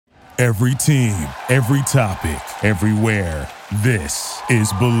Every team, every topic, everywhere. This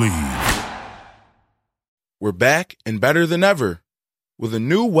is Believe. We're back and better than ever with a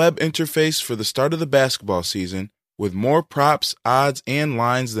new web interface for the start of the basketball season with more props, odds, and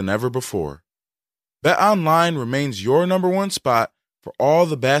lines than ever before. BetOnline remains your number one spot for all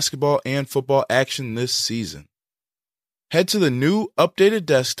the basketball and football action this season. Head to the new updated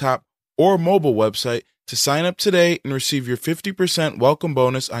desktop or mobile website to sign up today and receive your 50% welcome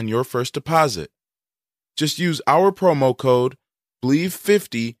bonus on your first deposit. Just use our promo code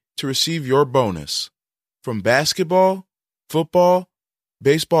BLEAV50 to receive your bonus. From basketball, football,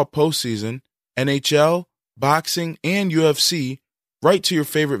 baseball postseason, NHL, boxing, and UFC, right to your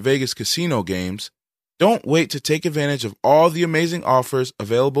favorite Vegas casino games, don't wait to take advantage of all the amazing offers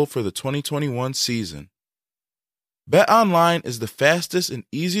available for the 2021 season. BetOnline is the fastest and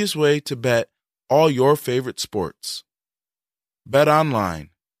easiest way to bet all your favorite sports. BetOnline,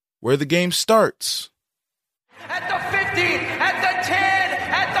 where the game starts. At the 50, at the 10,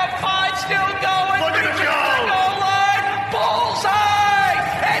 at the 5, still going. Look at him go! Goal line, bullseye!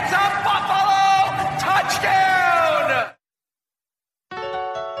 It's a Buffalo touchdown!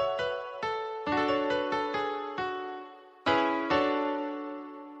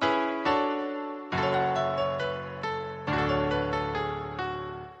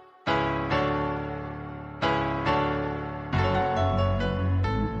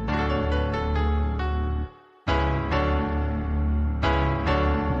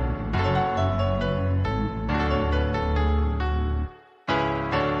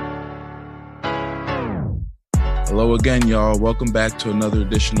 Hello again, y'all. Welcome back to another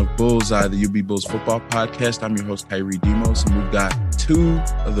edition of Bullseye, the UB Bulls football podcast. I'm your host, Kyrie Demos, and we've got two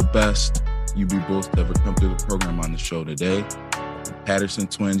of the best UB Bulls to ever come through the program on the show today. The Patterson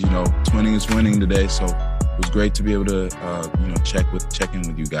twins, twinning is winning today, so it was great to be able to, check in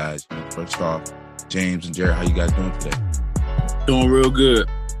with you guys. First off, James and Jared, how you guys doing today? Doing real good.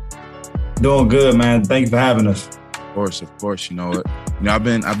 Doing good, man. Thanks for having us. Of course.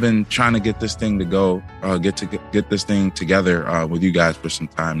 I've been trying to get this thing to go, get this thing together with you guys for some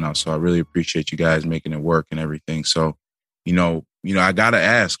time now. So I really appreciate you guys making it work and everything. So, I gotta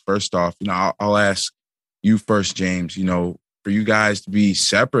ask first off. I'll ask you first, James. For you guys to be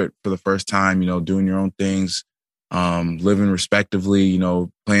separate for the first time, doing your own things, living respectively,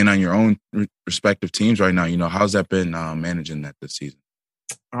 playing on your own respective teams right now. How's that been managing that this season?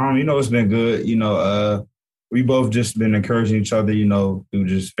 It's been good. We both just been encouraging each other, through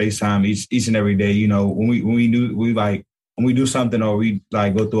just FaceTime each and every day. When we do something or we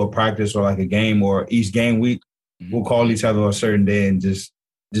go through a practice or a game or each game week, we'll call each other on a certain day and just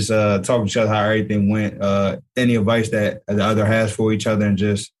talk to each other how everything went, any advice that the other has for each other, and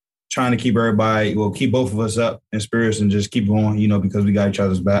just trying to keep keep both of us up in spirits and just keep going, because we got each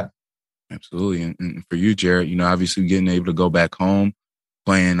other's back. Absolutely. And for you, Jared, obviously getting able to go back home,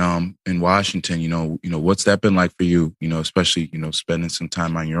 playing in Washington, what's that been like for you, especially, spending some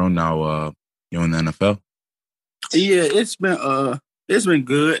time on your own now, in the NFL? Yeah, it's been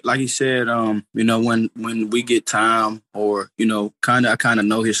good. Like he said, when we get time or, I kind of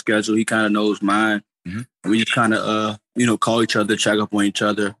know his schedule. He kind of knows mine. Mm-hmm. We just kind of, call each other, check up on each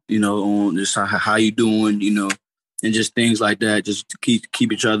other, on just how you doing, and just things like that, just to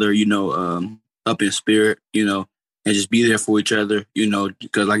keep each other, up in spirit, and just be there for each other,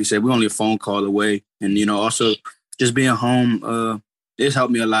 because like you said, we're only a phone call away. And, also just being home, it's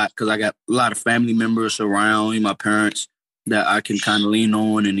helped me a lot because I got a lot of family members around, my parents that I can kind of lean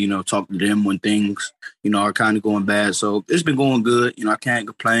on and, talk to them when things, are kind of going bad. So it's been going good. I can't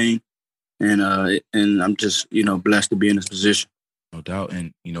complain. And I'm just, blessed to be in this position. No doubt.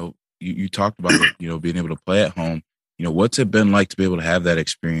 And, you talked about, being able to play at home. What's it been like to be able to have that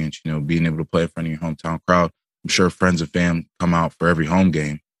experience, being able to play in front of your hometown crowd? I'm sure friends and fam come out for every home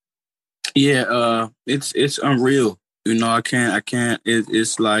game. Yeah, it's unreal. I can't.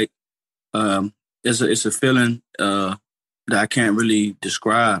 It's like it's a feeling that I can't really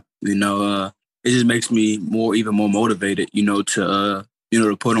describe. It just makes me even more motivated. To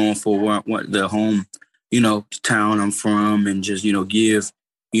put on for what the home, town I'm from, and just give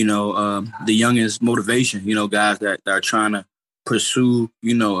the youngest motivation. Guys that are trying to pursue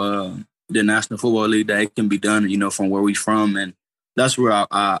the National Football League, that it can be done, from where we from. And that's where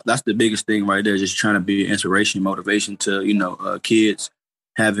that's the biggest thing right there, just trying to be inspiration, motivation to, kids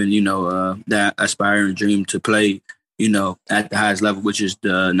having, that aspiring dream to play, at the highest level, which is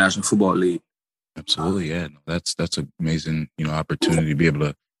the National Football League. Absolutely. Yeah. That's an amazing, opportunity to be able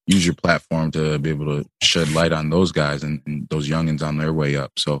to use your platform to be able to shed light on those guys and those youngins on their way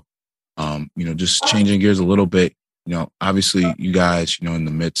up. So, just changing gears a little bit, Obviously you guys, in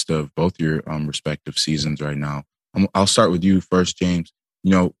the midst of both your respective seasons right now. I'll start with you first, James.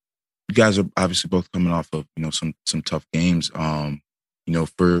 You guys are obviously both coming off of, some tough games.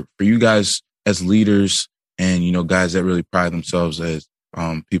 For you guys as leaders and, guys that really pride themselves as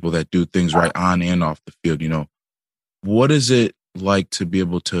people that do things right on and off the field, what is it like to be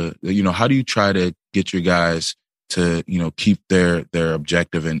able to, how do you try to get your guys to, keep their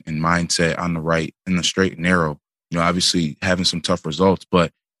objective and mindset on the straight and narrow, obviously having some tough results,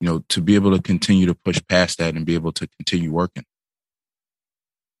 but, to be able to continue to push past that and be able to continue working?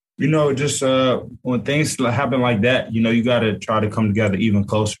 Just when things happen like that, you got to try to come together even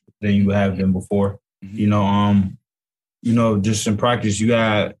closer than you have been before. Mm-hmm. Just in practice, you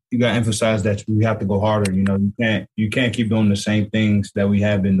got to emphasize that we have to go harder. You can't keep doing the same things that we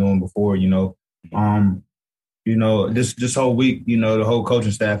have been doing before. This whole week, the whole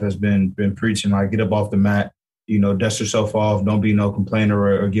coaching staff has been preaching like get up off the mat, dust yourself off, don't be no complainer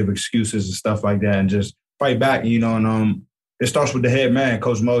or give excuses and stuff like that, and just fight back. It starts with the head man,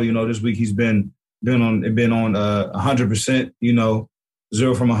 Coach Mo. This week he's been on 100%.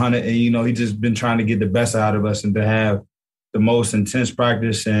 0 from 100, and he just been trying to get the best out of us and to have the most intense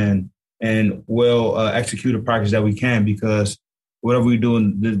practice and well executed practice that we can, because whatever we do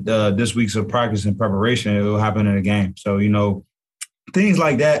in this week's of practice and preparation, it will happen in a game. So things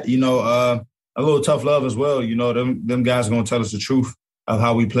like that. A little tough love as well. Them guys are gonna tell us the truth of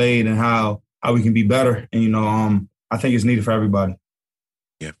how we played and how we can be better. And I think it's needed for everybody.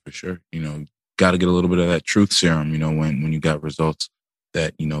 Yeah, for sure. Got to get a little bit of that truth serum. When you got results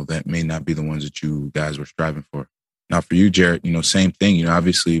that that may not be the ones that you guys were striving for. Now for you, Jarrett, same thing.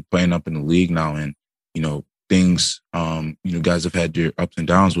 Obviously playing up in the league now, and things. Guys have had your ups and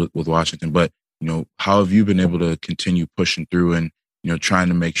downs with Washington, but how have you been able to continue pushing through and trying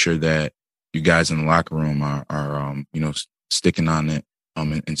to make sure that you guys in the locker room are sticking on it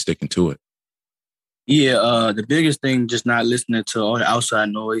and sticking to it? Yeah, the biggest thing, just not listening to all the outside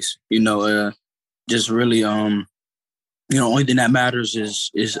noise. Just really only thing that matters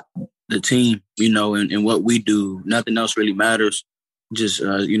is the team, and what we do. Nothing else really matters. Just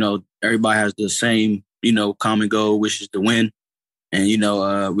everybody has the same common goal, which is to win, and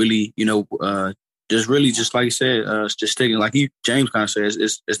really just like you said, just sticking, like James kind of says,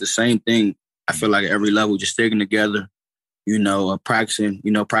 it's the same thing. I feel like at every level, just sticking together, practicing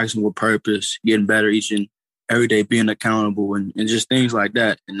with purpose, getting better each and every day, being accountable, and just things like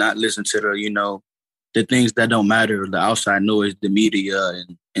that, and not listen to the things that don't matter, the outside noise, the media,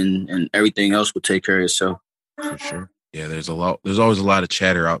 and everything else will take care of itself. For sure. Yeah, there's always a lot of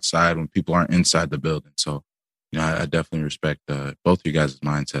chatter outside when people aren't inside the building. So, I definitely respect both of you guys'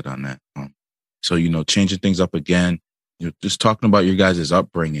 mindset on that. So, changing things up again, just talking about your guys'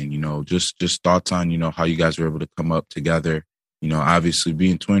 upbringing, just thoughts on, how you guys were able to come up together, obviously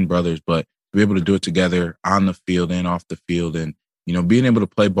being twin brothers, but to be able to do it together on the field and off the field, and, being able to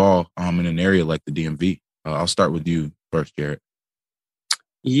play ball in an area like the DMV. I'll start with you first, Jarrett.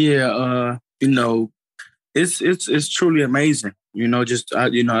 Yeah, it's truly amazing. I'll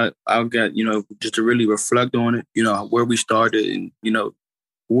get, just to really reflect on it, where we started and,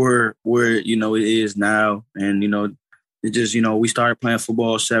 where it is now. And, it just, we started playing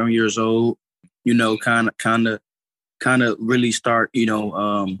football 7 years old, kind of really start,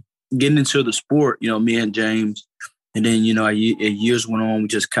 getting into the sport, me and James. And then, as years went on, we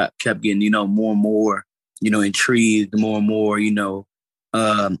just kept getting, more and more, intrigued, more and more,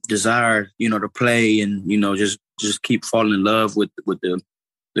 desire, to play and, just keep falling in love with the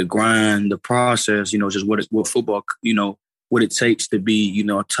grind, the process, just what football, what it takes to be,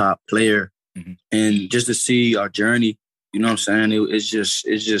 a top player. Mm-hmm. And just to see our journey, what I'm saying? It's just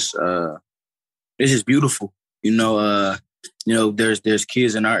beautiful. There's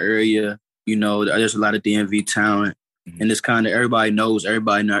kids in our area, there's a lot of DMV talent. Mm-hmm. And it's kind of everybody knows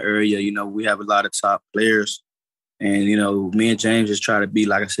everybody in our area. We have a lot of top players. And, me and James just try to be,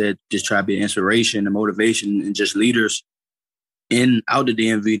 like I said, just try to be an inspiration and motivation and just leaders out the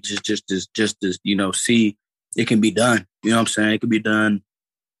DMV, just to, see it can be done. What I'm saying? It can be done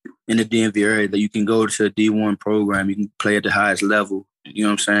in the DMV area, that you can go to a D1 program, you can play at the highest level. What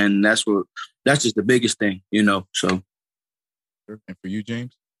I'm saying? That's just the biggest thing, so. And for you,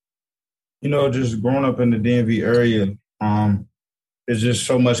 James? Just growing up in the DMV area, there's just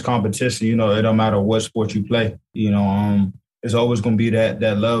so much competition. It don't matter what sport you play. It's always going to be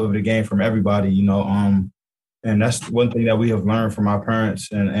that love of the game from everybody. And that's one thing that we have learned from our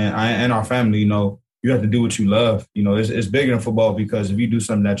parents and our family. You have to do what you love. It's bigger than football, because if you do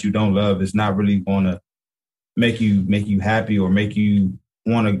something that you don't love, it's not really going to make you happy or make you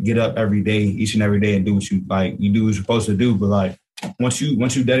want to get up every day, each and every day, and do what you like. You do what you're supposed to do, but like once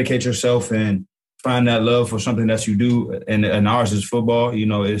you dedicate yourself and find that love for something that you do, and ours is football, you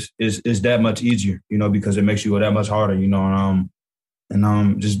know, it's that much easier, you know, because it makes you go that much harder, you know.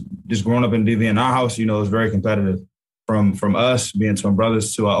 Just growing up in DV in our house, you know, is very competitive. From us being twin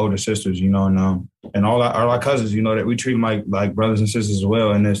brothers to our older sisters, you know, and all our cousins, you know, that we treat them like brothers and sisters as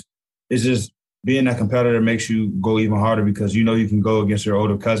well. And it's just being that competitor makes you go even harder because you know you can go against your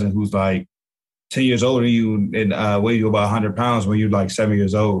older cousin who's like 10 years older than you and weigh you about 100 pounds when you're like 7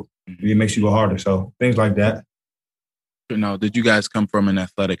 years old. It makes you go harder. So things like that. Now, did you guys come from an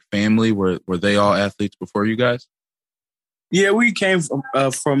athletic family? Were they all athletes before you guys? Yeah, we came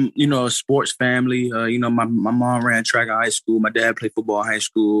from you know, a sports family. You know, my mom ran track in high school. My dad played football in high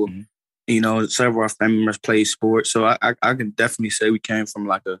school. Mm-hmm. You know, several of our family members played sports. So I can definitely say we came from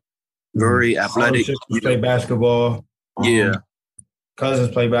like a very athletic. Play basketball. Yeah.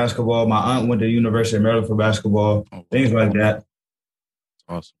 Cousins play basketball. My aunt went to the University of Maryland for basketball. Things like that.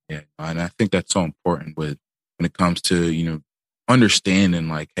 Awesome. Yeah. And I think that's so important when it comes to, you know, understanding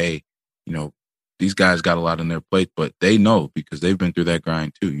like, hey, you know, these guys got a lot on their plate, but they know because they've been through that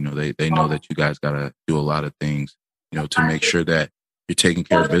grind too. You know, they know that you guys got to do a lot of things, you know, to make sure that you're taking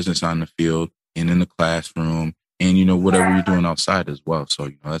care of business on the field and in the classroom and, you know, whatever you're doing outside as well. So,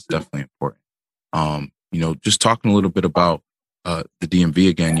 you know, that's definitely important. You know, just talking a little bit about the DMV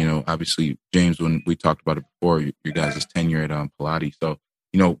again, you know, obviously, James, when we talked about it before, you guys' tenure at Pilates. So,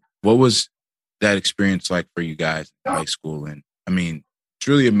 you know, what was that experience like for you guys in high school? And I mean, it's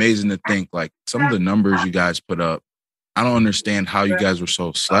really amazing to think like some of the numbers you guys put up. I don't understand how you guys were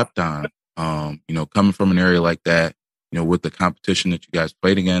so slept on, you know, coming from an area like that, you know, with the competition that you guys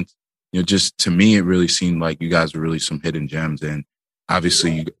played against, you know, just to me, it really seemed like you guys were really some hidden gems. And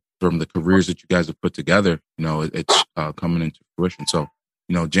obviously from the careers that you guys have put together, you know, it's coming into fruition. So,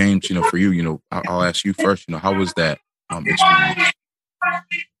 you know, James, you know, for you, you know, I'll ask you first, you know, how was that experience?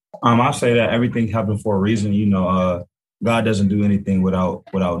 I say that everything happened for a reason, you know, God doesn't do anything without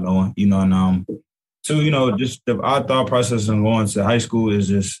knowing, you know, and two, you know, just our thought process in going to high school is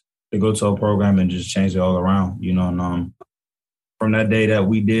just to go to a program and just change it all around, you know, and from that day that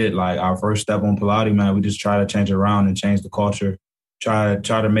we did like our first step on Pilates, man, we just try to change it around and change the culture, try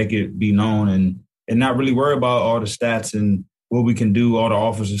to make it be known and not really worry about all the stats and what we can do, all the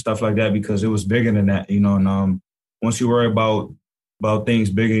offers and stuff like that, because it was bigger than that, you know, and once you worry about things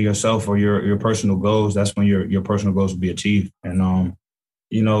bigger than yourself or your personal goals, that's when your personal goals will be achieved. And,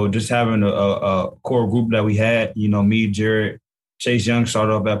 you know, just having a core group that we had, you know, me, Jared, Chase Young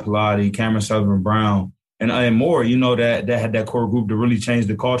started off at Pilates, Cameron Sullivan Brown, and more, you know, that had that core group to really change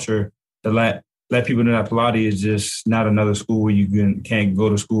the culture to let people know that Pilates is just not another school where you can't go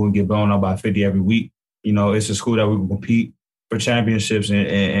to school and get blown up by 50 every week. You know, it's a school that we can compete for championships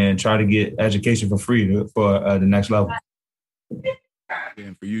and try to get education for free for the next level.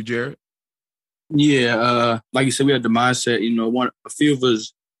 And for you, Jared? Yeah, like you said, we had the mindset, you know, a few of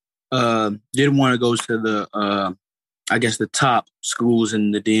us didn't want to go to the, I guess, the top schools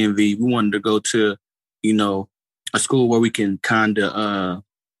in the DMV. We wanted to go to, you know, a school where we can kind of,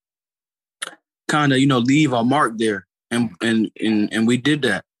 you know, leave our mark there. And we did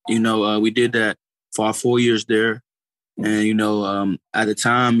that, you know, we did that for our 4 years there. And, you know, at the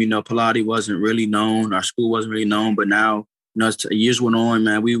time, you know, Pilates wasn't really known. Our school wasn't really known, but now, you know, as years went on,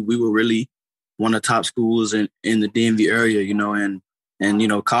 man, we were really one of the top schools in the DMV area, you know, and you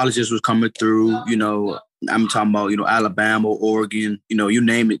know, colleges was coming through, you know, I'm talking about, you know, Alabama, Oregon, you know, you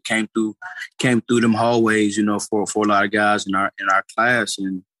name it, came through them hallways, you know, for a lot of guys in our class.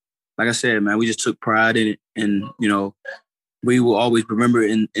 And like I said, man, we just took pride in it. And, you know, we will always remember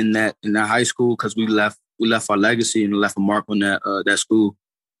in that high school because we left our legacy and left a mark on that school.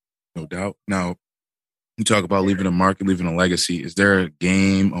 No doubt. Now, you talk about leaving a mark and leaving a legacy. Is there a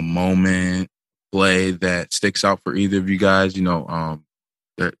game, a moment, play that sticks out for either of you guys? You know,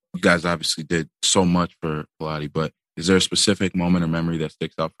 that you guys obviously did so much for Pilates, but is there a specific moment or memory that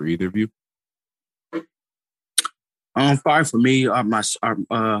sticks out for either of you? Probably for me,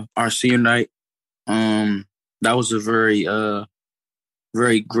 our senior night. That was a very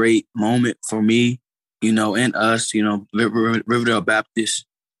very great moment for me, you know, and us, you know, Riverdale Baptist.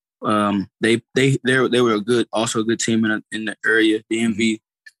 They were a good team in the area. DMV,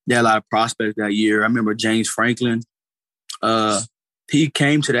 they had a lot of prospects that year. I remember James Franklin. He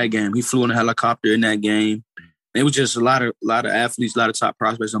came to that game. He flew in a helicopter in that game. It was just a lot of athletes, a lot of top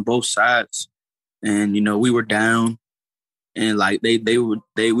prospects on both sides. And you know, we were down, and like we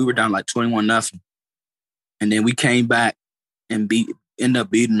were down like 21-0, and then we came back and ended up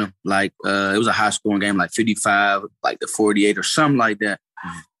beating them. Like it was a high scoring game, like 55, like the 48 or something like that.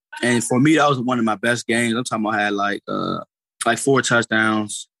 And for me, that was one of my best games. I'm talking about I had like 4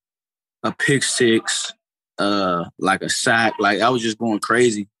 touchdowns, a pick 6, like a sack. Like I was just going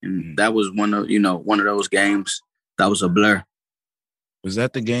crazy. And that was one of those games that was a blur. Was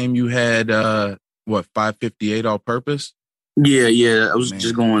that the game you had 558 all purpose? Yeah. I was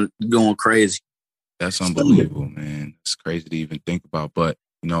just going crazy. That's unbelievable, man. It's crazy to even think about. But,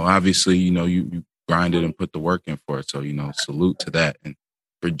 obviously, you grinded and put the work in for it. So, salute to that. And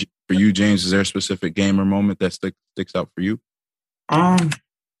for you, James, is there a specific game or moment that sticks out for you? Man,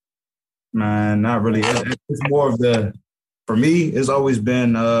 not really. It's more of for me, it's always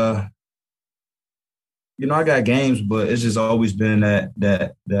been, I got games, but it's just always been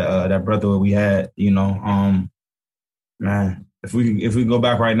that brotherhood we had, man. If we go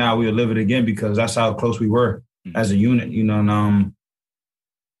back right now, we'll live it again because that's how close we were as a unit, and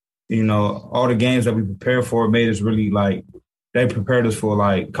all the games that we prepared for made us really like they prepared us for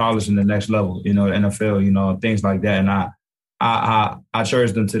like college and the next level, the NFL, things like that. And I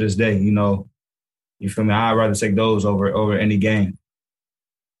cherish them to this day, you feel me? I'd rather take those over any game.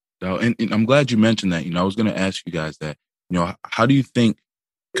 So, and I'm glad you mentioned that. I was going to ask you guys that, how do you think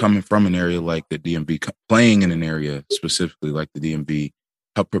coming from an area like the DMV, playing in an area specifically like the DMV,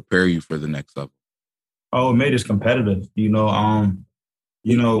 help prepare you for the next level? Oh, it made us competitive. When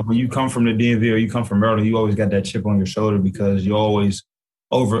you come from the DMV or you come from Maryland, you always got that chip on your shoulder because you're always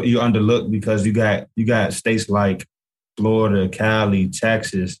you're underlooked because you got states like Florida, Cali,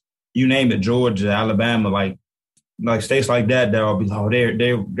 Texas, you name it, Georgia, Alabama, like states like that will be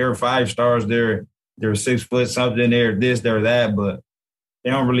they're 5 stars, they're 6 foot something, they're this, they're that, but they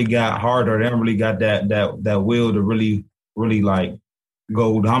don't really got heart or they don't really got that will to really like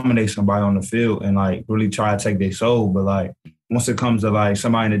go dominate somebody on the field and like really try to take their soul. But like once it comes to like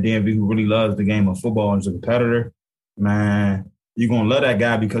somebody in the DMV who really loves the game of football and is a competitor, man, you're gonna love that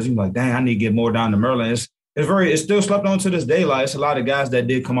guy because you're like, dang, I need to get more down to Maryland. It's still slept on to this day. Like it's a lot of guys that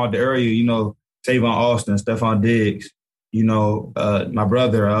did come out the area, Tavon Austin, Stephon Diggs, my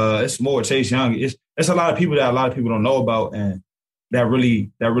brother, it's more Chase Young. It's a lot of people that a lot of people don't know about and that really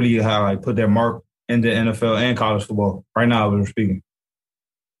have like put their mark in the NFL and college football right now as we're speaking.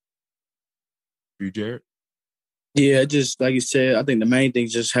 You, Jared? Yeah, just like you said, I think the main thing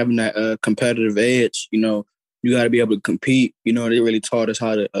is just having that competitive edge. You got to be able to compete. They really taught us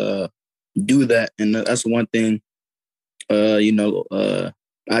how to do that, and that's one thing. I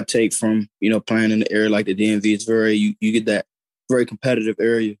take from playing in the area like the DMV. It's very you get that very competitive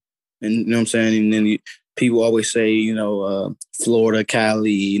area, and you know what I'm saying. And then people always say Florida,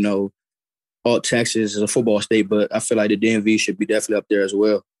 Cali, all Texas is a football state, but I feel like the DMV should be definitely up there as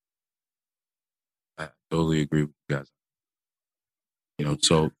well. I totally agree with you guys.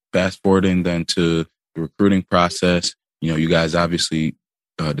 So fast forwarding then to the recruiting process, you guys obviously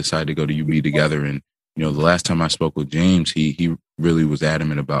decided to go to UB together. And, the last time I spoke with James, he really was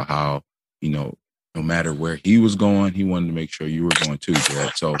adamant about how, no matter where he was going, he wanted to make sure you were going too,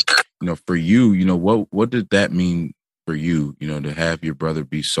 Jared. So, for you, what did that mean for you, to have your brother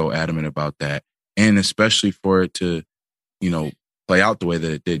be so adamant about that? And especially for it to, play out the way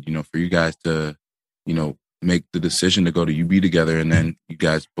that it did, for you guys to, make the decision to go to UB together, and then you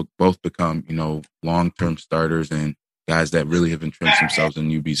guys both become, long-term starters and guys that really have entrenched themselves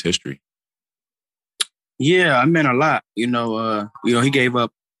in UB's history. Yeah, I meant a lot. He gave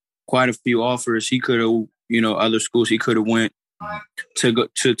up quite a few offers. He could have, other schools he could have went to go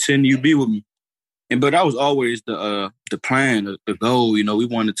to attend UB with me, but that was always the plan, the goal. We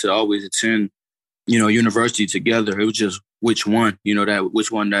wanted to always attend, university together. It was just which one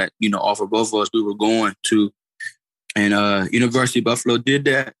that offer both of us we were going to. And University of Buffalo did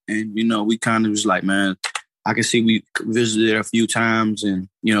that. And, we kind of was like, man, I can see we visited a few times. And,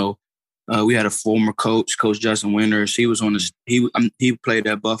 we had a former coach, Coach Justin Winters. He was on he played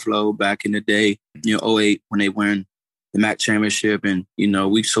at Buffalo back in the day, 2008 when they won the MAC championship. And,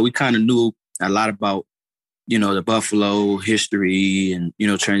 we kind of knew a lot about, the Buffalo history and,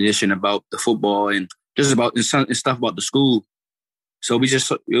 transition about the football and just about and stuff about the school. So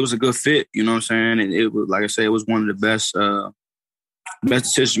it was a good fit, you know what I'm saying? And it was, like I said, it was one of the best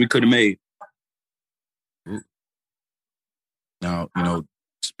decisions we could have made. Now,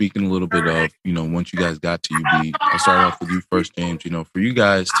 speaking a little bit of, once you guys got to UB, I'll start off with you first, James. For you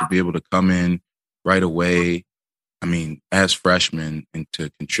guys to be able to come in right away, I mean, as freshmen and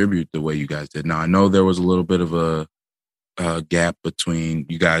to contribute the way you guys did. Now, I know there was a little bit of a gap between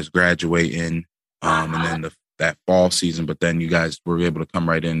you guys graduating and then that fall season, but then you guys were able to come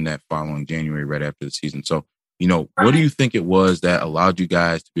right in that following January, right after the season. So, what do you think it was that allowed you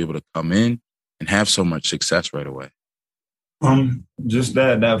guys to be able to come in and have so much success right away? Just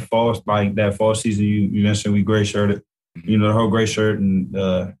that fall season you mentioned, we gray shirted. You know, the whole gray shirt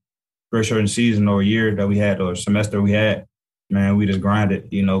and season or year that we had or semester we had, man, we just grinded,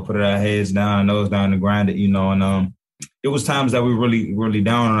 you know, put our heads down, nose down and grinded, you know, and it was times that we really, really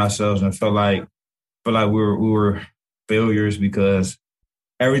down on ourselves and felt like we were failures because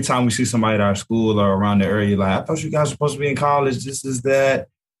every time we see somebody at our school or around the area, like, I thought you guys were supposed to be in college, this is that.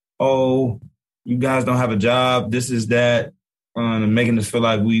 Oh, you guys don't have a job, this is that. And making us feel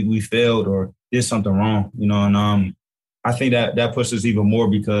like we failed or did something wrong, you know, and I think that pushed us even more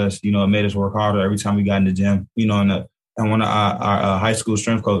because, you know, it made us work harder every time we got in the gym, you know, and one of our high school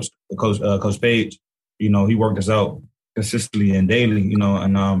strength coach Page, you know, he worked us out consistently and daily, you know,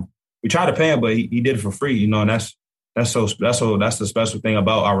 and we tried to pay him, but he did it for free, you know, and that's the special thing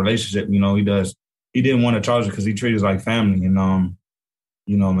about our relationship, you know, he didn't want to charge us because he treated us like family, and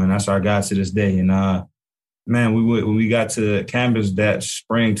you know, man, that's our guy to this day, and man, when we got to campus that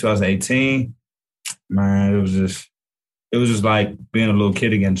spring 2018, man, it was just like being a little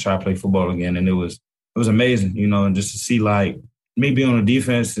kid again, try to play football again. And it was amazing, you know, and just to see like me being on the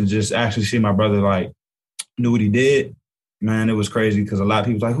defense and just actually see my brother like knew what he did, man, it was crazy because a lot of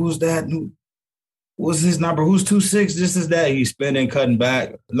people like, who's that? What's his number? Who's 2'6"? This is that. He's spinning, cutting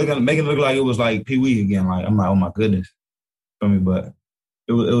back, making it look like it was like Pee Wee again. Like, I'm like, oh my goodness. For me, but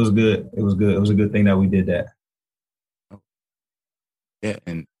it was good. It was good. It was a good thing that we did that. Yeah,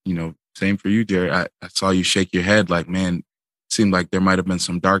 and you know, same for you, Jerry. I saw you shake your head like, man, it seemed like there might have been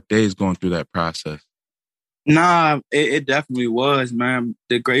some dark days going through that process. Nah, it definitely was, man.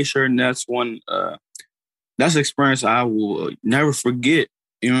 The gray shirt, and that's an experience I will never forget.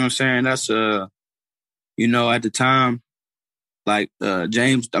 You know what I'm saying? That's you know, at the time, like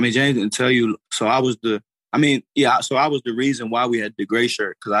James didn't tell you. So I was the reason why we had the gray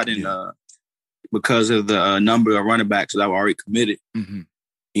shirt because I didn't because of the number of running backs that were already committed. Mm-hmm.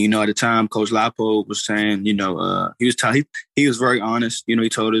 You know, at the time, Coach Lapo was saying, you know, he was very honest. You know, he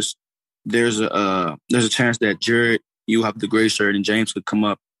told us there's a chance that Jared, you have the gray shirt, and James could come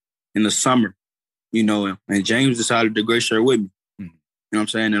up in the summer. You know, and James decided the gray shirt with me. Mm-hmm. You know what I'm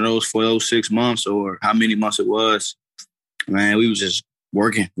saying? And for those 6 months or how many months it was, man, we was just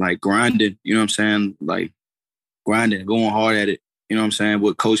working, like grinding. You know what I'm saying? Like grinding, going hard at it. You know what I'm saying?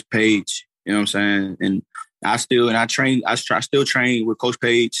 With Coach Page. You know what I'm saying? And I still train with Coach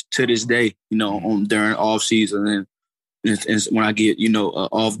Page to this day, you know, during off season and when I get, you know,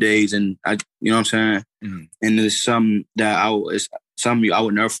 off days and I, you know what I'm saying? Mm-hmm. And there's something that I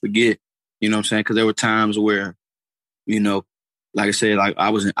would never forget, you know what I'm saying? Cause there were times where, you know, like I said, like I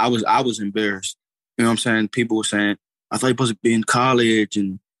was embarrassed. You know what I'm saying? People were saying, I thought you supposed to be in college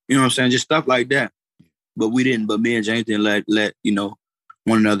and, you know what I'm saying? Just stuff like that. But me and James didn't let, you know,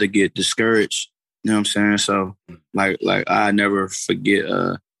 one another get discouraged. You know what I'm saying? So like I never forget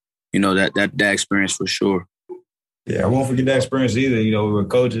you know, that experience for sure. Yeah, I won't forget that experience either. You know, we were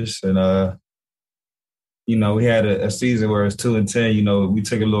coaches and you know, we had a season where it's 2-10, you know, we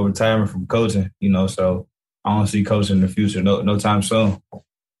took a little retirement from coaching, you know, so I don't see coaching in the future no time soon.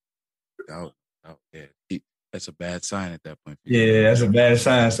 Oh yeah. That's a bad sign at that point. Yeah, that's a bad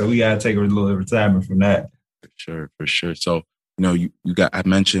sign. So we gotta take a little retirement from that. For sure. So you know, I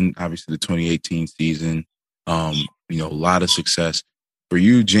mentioned obviously the 2018 season, you know, a lot of success. For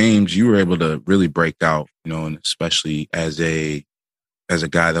you, James, you were able to really break out, you know, and especially as a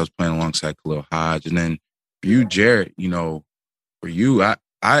guy that was playing alongside Khalil Hodge. And then for you, Jared, you know, for you,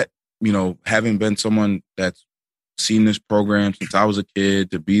 I you know, having been someone that's seen this program since I was a kid,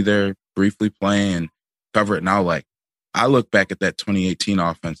 to be there briefly playing and cover it now, like I look back at that 2018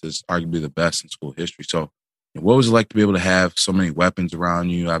 offense as arguably the best in school history. So what was it like to be able to have so many weapons around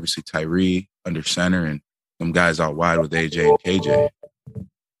you? Obviously, Tyree under center and some guys out wide with AJ and KJ.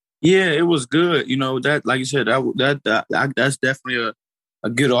 Yeah, it was good. You know, that, like you said, that's definitely a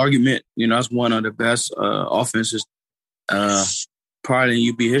good argument. You know, that's one of the best offenses probably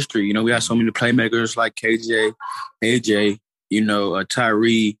in UB history. You know, we had so many playmakers like KJ, AJ, you know,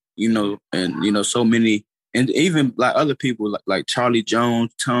 Tyree, you know, and, you know, so many. And even like other people like Charlie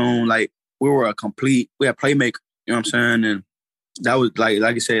Jones, Tone, like, we had playmaker, you know what I'm saying? And that was like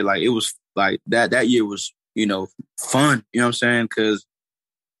you said, like it was like that year was, you know, fun, you know what I'm saying? Cause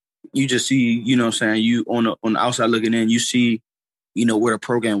you just see, you know what I'm saying, you on the outside looking in, you see, you know, where the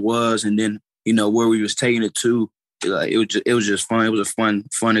program was and then, you know, where we was taking it to. Like, it was just fun. It was a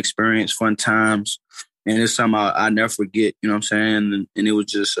fun experience, fun times. And it's something I never forget, you know what I'm saying? And it was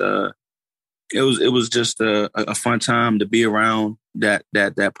just it was just a fun time to be around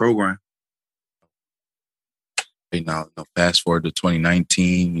that program. Now, fast forward to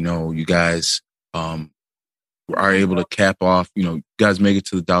 2019, you know, you guys were are able to cap off. You guys make it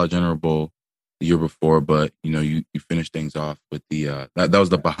to the Dollar General Bowl the year before, but you finished things off with the that was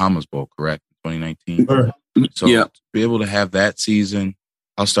the Bahamas Bowl, correct? 2019. Sure. So to be able to have that season,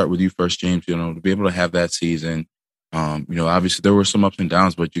 I'll start with you first, James. To be able to have that season, obviously there were some ups and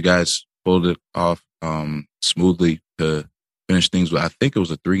downs, but you guys pulled it off smoothly to finish things with. I think it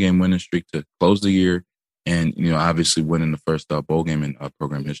was a 3-game winning streak to close the year, and obviously winning the first bowl game in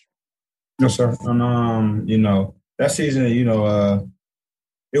program history. Yes, sir. And that season,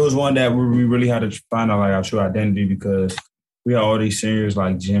 it was one that we really had to find out like our true identity, because we had all these seniors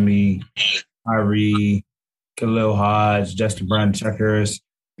like Jimmy, Tyree, Khalil Hodge, Justin Brown Checkers,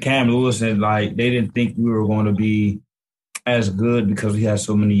 Cam Lewis, and like they didn't think we were going to be as good because we had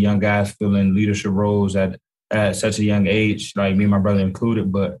so many young guys filling leadership roles at such a young age, like me and my brother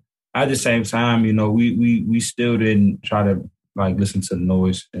included. But at the same time, we still didn't try to like listen to the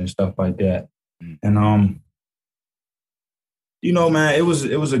noise and stuff like that. And man, it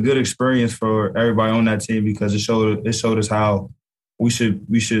was a good experience for everybody on that team, because it showed us how we still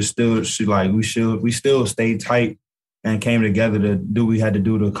stay tight and came together to do what we had to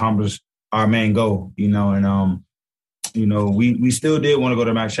do to accomplish our main goal. We still did want to go to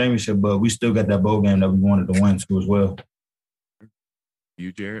the MAC championship, but we still got that bowl game that we wanted to win too as well.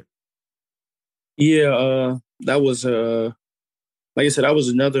 You, Jared? Yeah, that was like I said, that was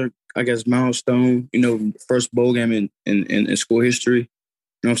another, I guess, milestone. First bowl game in school history.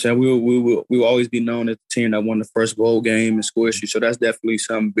 You know what I'm saying? We will always be known as the team that won the first bowl game in school history. So that's definitely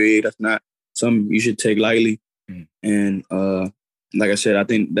something big. That's not something you should take lightly. And like I said, I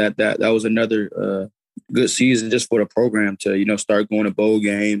think that was another good season just for the program to start going to bowl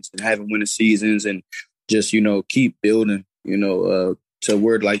games and having winning seasons, and just keep building to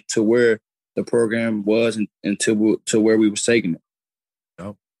where the program was and to where we were taking it.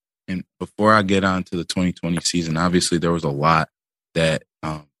 And before I get on to the 2020 season, obviously there was a lot that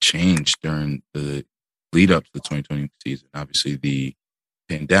changed during the lead up to the 2020 season. Obviously the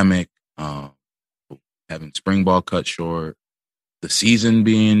pandemic, having spring ball cut short, the season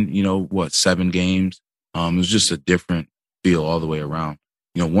being, 7 games. It was just a different feel all the way around.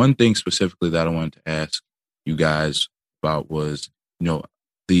 One thing specifically that I wanted to ask you guys about was,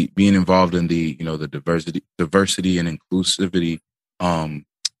 the being involved in the, the diversity and inclusivity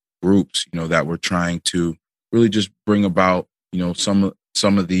groups, that were trying to really just bring about,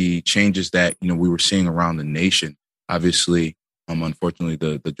 some of the changes that, we were seeing around the nation. Obviously, unfortunately,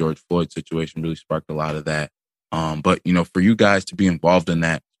 the George Floyd situation really sparked a lot of that. But, for you guys to be involved in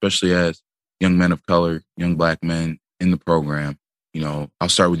that, especially as young men of color, young Black men in the program, I'll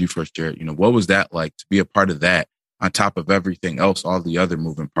start with you first, Jared. What was that like to be a part of that on top of everything else, all the other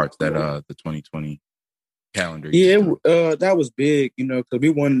moving parts that the 2020 calendar? Yeah, that was big, because we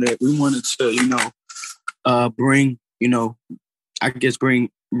wanted to, bring, I guess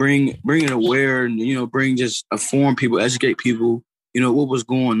bring it aware and, bring just inform people, educate people, what was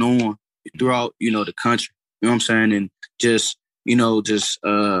going on throughout, the country, you know what I'm saying? And just,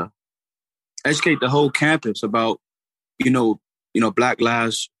 educate the whole campus about, Black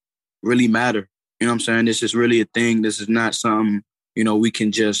lives really matter. You know what I'm saying? This is really a thing. This is not something, we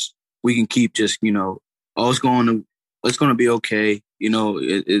can keep just, oh, it's going to be okay.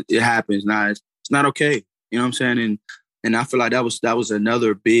 It happens. Nah, it's not okay. You know what I'm saying? And I feel like that was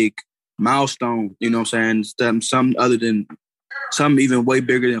another big milestone, you know what I'm saying? Something even way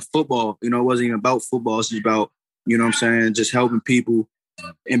bigger than football. It wasn't even about football. It's just about, you know what I'm saying, just helping people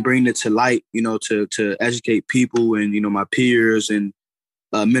and bringing it to light, to educate people and, my peers and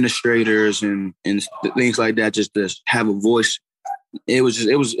administrators and things like that, just to have a voice. It was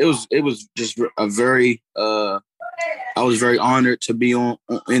just a very, I was very honored to be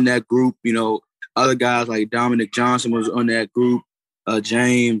in that group. Other guys like Dominic Johnson was on that group,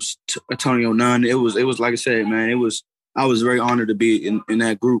 James, Antonio Nunn. It was like I said, man, I was very honored to be in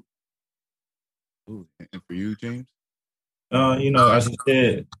that group. Ooh, and for you, James? As I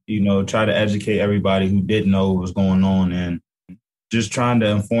said, try to educate everybody who didn't know what was going on, and just trying to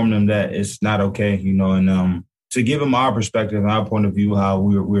inform them that it's not okay, and to give them our perspective and our point of view, how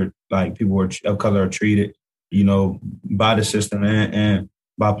we're like people of color are treated, by the system and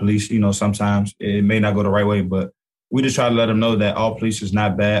by police. Sometimes it may not go the right way, but we just try to let them know that all police is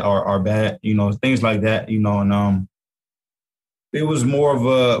not bad or are bad, things like that, and it was more of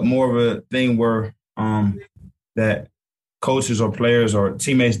a thing where that coaches or players or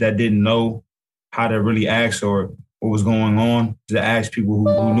teammates that didn't know how to really ask or what was going on, to ask people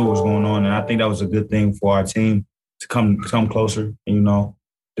who knew what was going on. And I think that was a good thing for our team to come closer, to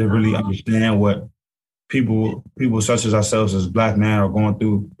really understand what people such as ourselves as Black men are going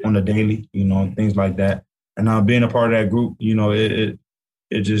through on the daily, things like that. And being a part of that group, you know, it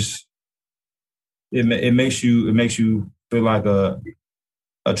makes you feel like a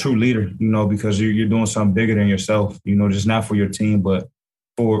true leader, you know, because you're doing something bigger than yourself, you know, just not for your team, but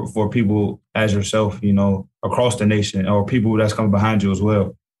for people as yourself, you know, across the nation, or people that's coming behind you as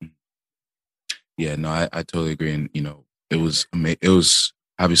well. Yeah, no, I totally agree. And, you know, it was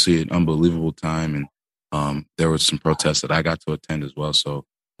obviously an unbelievable time. And there was some protests that I got to attend as well. So,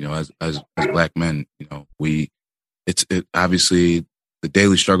 you know, as Black men, you know, it's obviously the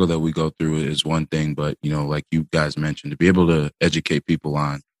daily struggle that we go through is one thing, but, you know, like you guys mentioned, to be able to educate people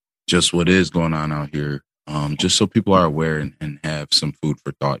on just what is going on out here, just so people are aware and have some food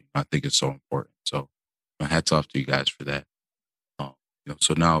for thought, I think it's so important. So my hats off to you guys for that. You know,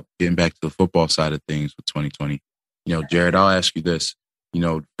 so now getting back to the football side of things with 2020, you know, Jared, I'll ask you this, you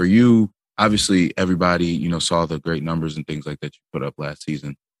know, for you, obviously everybody, you know, saw the great numbers and things like that you put up last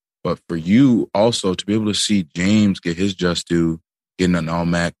season, but for you also to be able to see James get his just due, getting an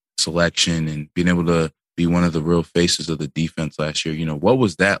All-MAC selection and being able to be one of the real faces of the defense last year, you know, what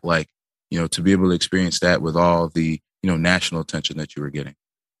was that like, you know, to be able to experience that with all the, you know, national attention that you were getting?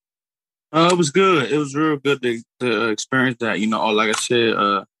 It was good. It was real good to experience that. You know, like I said,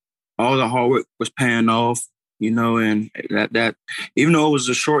 all the hard work was paying off. You know, and that even though it was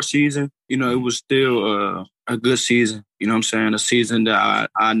a short season, you know, it was still a good season. You know what I'm saying? A season that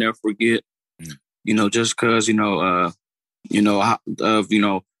I never forget. You know, just because of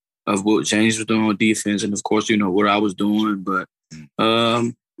what James was doing on defense, and of course, you know what I was doing. But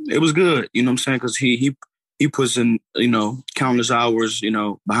it was good. You know what I'm saying? Because he puts in, you know, countless hours, you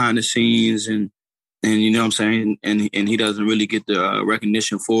know, behind the scenes, and you know what I'm saying, and he doesn't really get the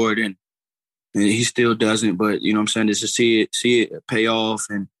recognition for it, and he still doesn't. But you know what I'm saying, just to see it pay off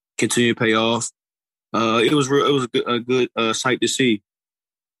and continue to pay off, it was a good sight to see.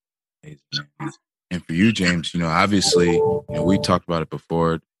 And for you, James, you know, obviously, you know, we talked about it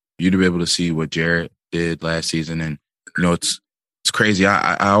before. You to be able to see what Jared did last season, and you know, it's crazy.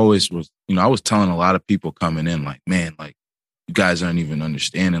 I always was. You know, I was telling a lot of people coming in, like, man, like, you guys aren't even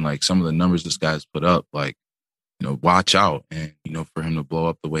understanding, like, some of the numbers this guy's put up, like, you know, watch out. And, you know, for him to blow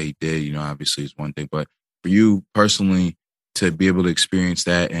up the way he did, you know, obviously is one thing. But for you personally to be able to experience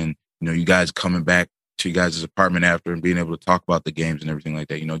that and, you know, you guys coming back to you guys' apartment after and being able to talk about the games and everything like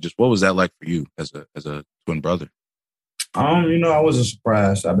that, you know, just what was that like for you as a twin brother? You know, I wasn't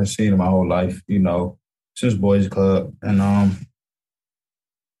surprised. I've been seeing it my whole life, you know, since Boys Club. And,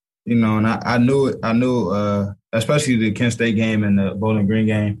 you know, and I knew, especially the Kent State game and the Bowling Green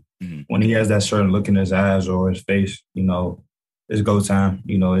game, when he has that certain look in his eyes or his face, you know, it's go time.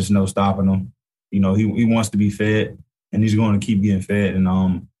 You know, there's no stopping him. You know, he wants to be fed, and he's going to keep getting fed.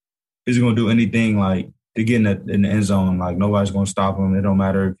 And he's going to do anything, like, to get in the end zone. Like, nobody's going to stop him. It don't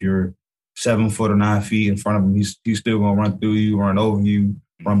matter if you're 7 foot or 9 feet in front of him. He's still going to run through you, run over you,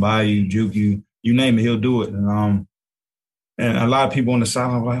 run by you, juke you. You name it, he'll do it. And a lot of people on the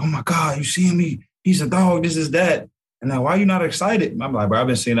sideline were like, oh, my God, you see him? He's a dog, this is that. And now, why are you not excited? I'm like, bro, I've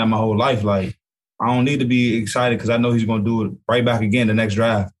been seeing that my whole life. Like, I don't need to be excited because I know he's going to do it right back again the next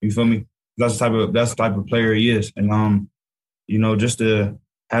drive. You feel me? That's the type of player he is. And, you know, just to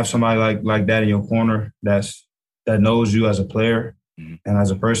have somebody like that in your corner that knows you as a player and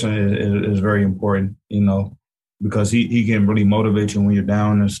as a person is very important, you know, because he can really motivate you when you're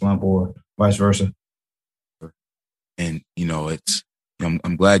down in a slump or vice versa. And, you know,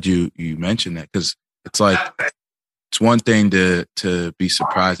 I'm glad you mentioned that, because it's like, it's one thing to be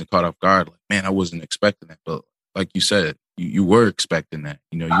surprised and caught off guard. Like, man, I wasn't expecting that. But like you said, you were expecting that.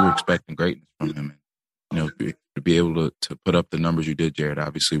 You know, you were expecting greatness from him. And, you know, to be able to put up the numbers you did, Jared,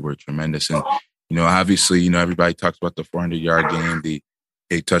 obviously were tremendous. And, you know, obviously, you know, everybody talks about the 400-yard game, the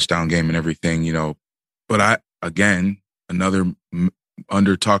 8-touchdown game and everything, you know. But another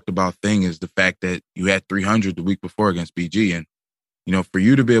under talked about thing is the fact that you had 300 the week before against BG. And, you know, for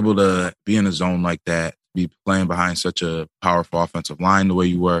you to be able to be in a zone like that, be playing behind such a powerful offensive line the way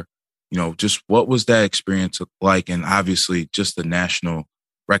you were, you know, just what was that experience like? And obviously just the national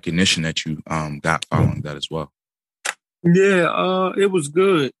recognition that you got following that as well. Yeah, it was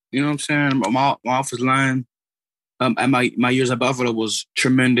good. You know what I'm saying? My offensive line at my years at Buffalo was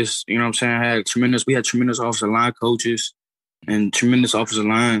tremendous. You know what I'm saying? We had tremendous offensive line coaches and tremendous offensive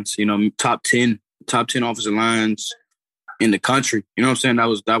lines, you know, top 10 offensive lines in the country. You know what I'm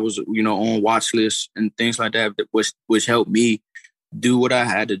saying? That was, you know, on watch lists and things like that, which helped me do what I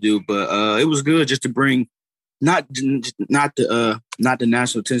had to do. But it was good just to bring not the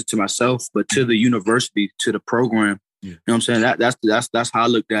national attention to myself, but to the university, to the program. Yeah. You know what I'm saying? That's how I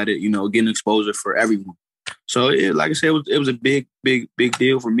looked at it, you know, getting exposure for everyone. So, like I said, it was a big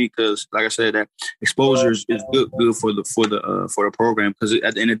deal for me because, like I said, that exposure is good for the program because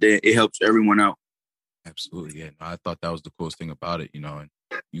at the end of the day, it helps everyone out. Absolutely, yeah. No, I thought that was the coolest thing about it, and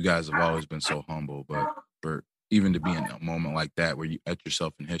you guys have always been so humble, but for even to be in a moment like that where you etch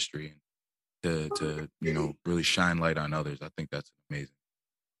yourself in history and to really shine light on others, I think that's amazing.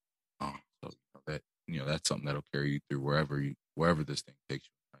 So that that's something that'll carry you through wherever this thing takes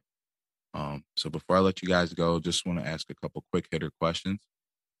you. Right? So before I let you guys go, just want to ask a couple quick hitter questions.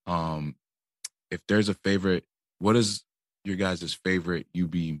 If there's a favorite, what is your guys' favorite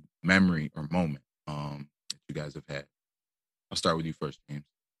UB memory or moment that you guys have had? I'll start with you first, James.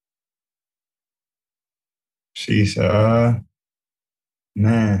 Sheesh,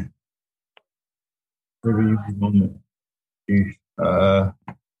 man. Favorite UB moment. Sheesh. I'm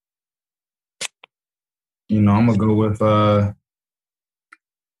gonna go with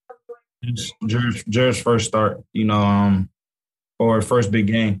Jared's first start. Or first big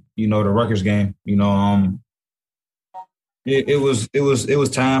game. The Rutgers game. It was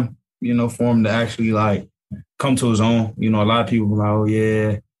time. For him to actually come to his own. A lot of people were like, "Oh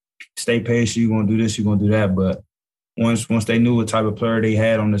yeah, stay patient. You're gonna do this. You're gonna do that." But once they knew what type of player they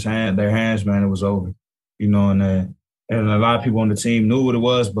had on their hands, man, it was over. And a lot of people on the team knew what it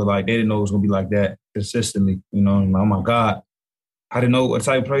was, but they didn't know it was gonna be like that consistently. And, oh my God, I didn't know what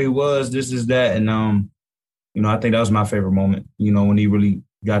type of player he was. This is that, and I think that was my favorite moment. When he really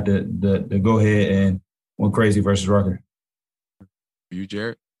got the go ahead and went crazy versus Rutgers. You,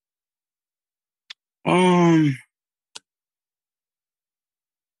 Jared? I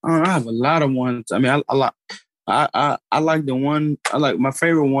have a lot of ones. I mean, I like the one. I like my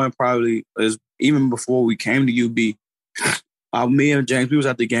favorite one probably is even before we came to UB. Me and James, we was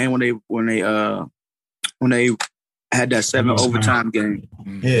at the game when they had that 7 overtime game.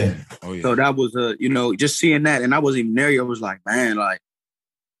 Yeah. Oh yeah. So that was just seeing that, and I wasn't even there. I was like, man,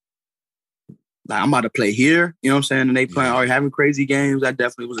 I'm about to play here. You know what I'm saying? And they playing, having crazy games. That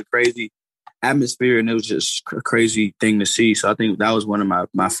definitely was a crazy atmosphere, and it was just a crazy thing to see. So I think that was one of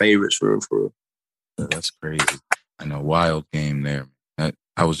my favorites for real. That's crazy. I know, wild game there.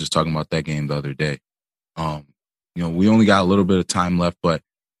 I was just talking about that game the other day. We only got a little bit of time left, but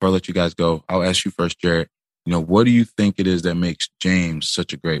before I let you guys go, I'll ask you first, Jared. What do you think it is that makes James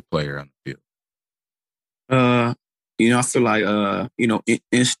such a great player on the field? I feel like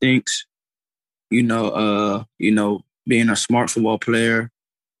instincts. Being a smart football player.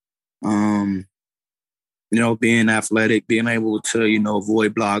 Being athletic, being able to,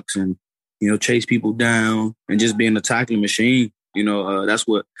 avoid blocks and, chase people down and just being a tackling machine. That's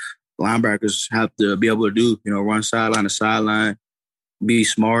what linebackers have to be able to do, run sideline to sideline, be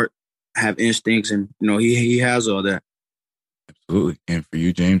smart, have instincts, and, he has all that. Absolutely. And for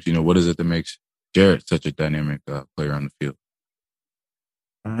you, James, what is it that makes Jared such a dynamic player on the field?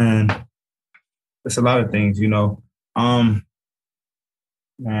 Man, it's a lot of things,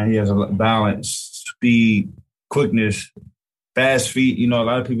 Man, he has a balance, speed, quickness, fast feet. A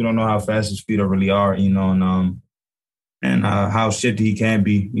lot of people don't know how fast his feet really are, and how shifty he can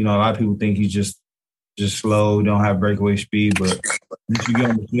be. A lot of people think he's just slow, don't have breakaway speed, but once you get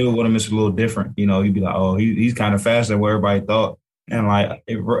on the field with him, it's a little different. You'd be like, oh, he's kind of faster than what everybody thought. And an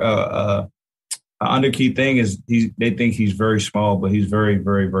underkey thing is they think he's very small, but he's very,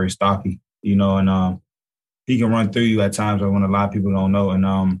 very, very stocky. And he can run through you at times when a lot of people don't know.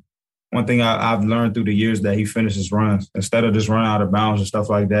 And one thing I've learned through the years that he finishes runs instead of just running out of bounds and stuff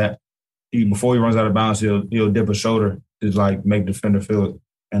like that. Before he runs out of bounds, he'll dip a shoulder to make the defender feel it.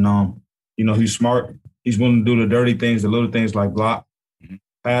 And he's smart. He's willing to do the dirty things, the little things like block,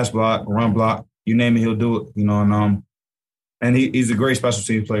 pass block, run block. You name it, he'll do it. And he's a great special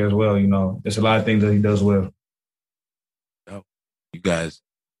teams player as well. There's a lot of things that he does well. You guys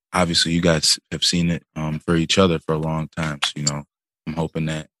have seen it for each other for a long time. So, I'm hoping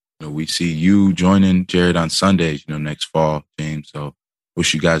that we see you joining Jared on Sundays, next fall, James. So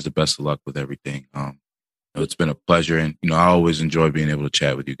wish you guys the best of luck with everything. It's been a pleasure, and I always enjoy being able to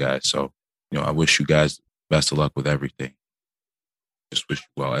chat with you guys. So, I wish you guys best of luck with everything. Just wish you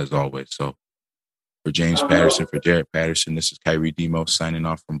well as always. So for James Patterson, for Jared Patterson, this is Kyrie Demos signing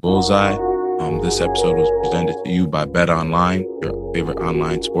off from Bullseye. This episode was presented to you by Bet Online, your favorite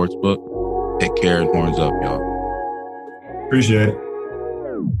online sports book. Take care and horns up, y'all. Appreciate it.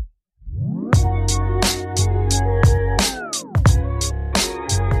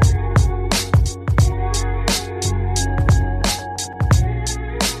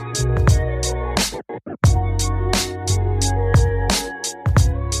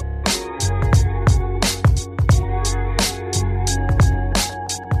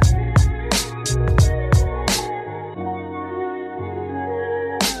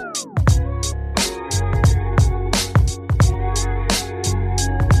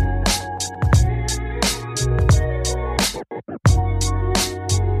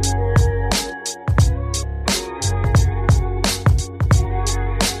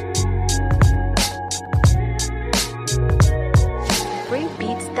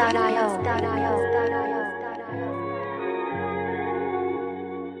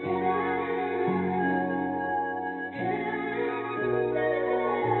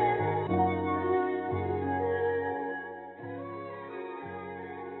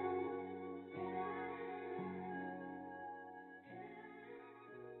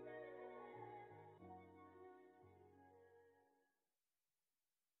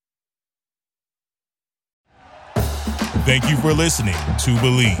 Thank you for listening to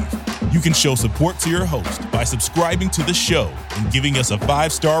Believe. You can show support to your host by subscribing to the show and giving us a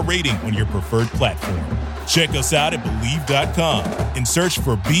 5-star rating on your preferred platform. Check us out at Believe.com and search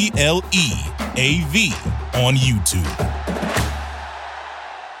for BLEAV on YouTube.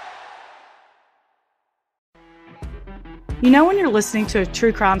 You know when you're listening to a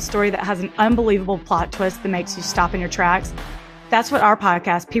true crime story that has an unbelievable plot twist that makes you stop in your tracks? That's what our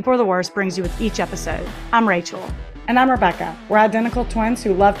podcast, People Are the Worst, brings you with each episode. I'm Rachel. And I'm Rebecca. We're identical twins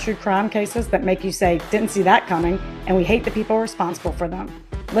who love true crime cases that make you say, didn't see that coming, and we hate the people responsible for them.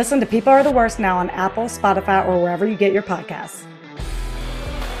 Listen to People Are the Worst now on Apple, Spotify, or wherever you get your podcasts.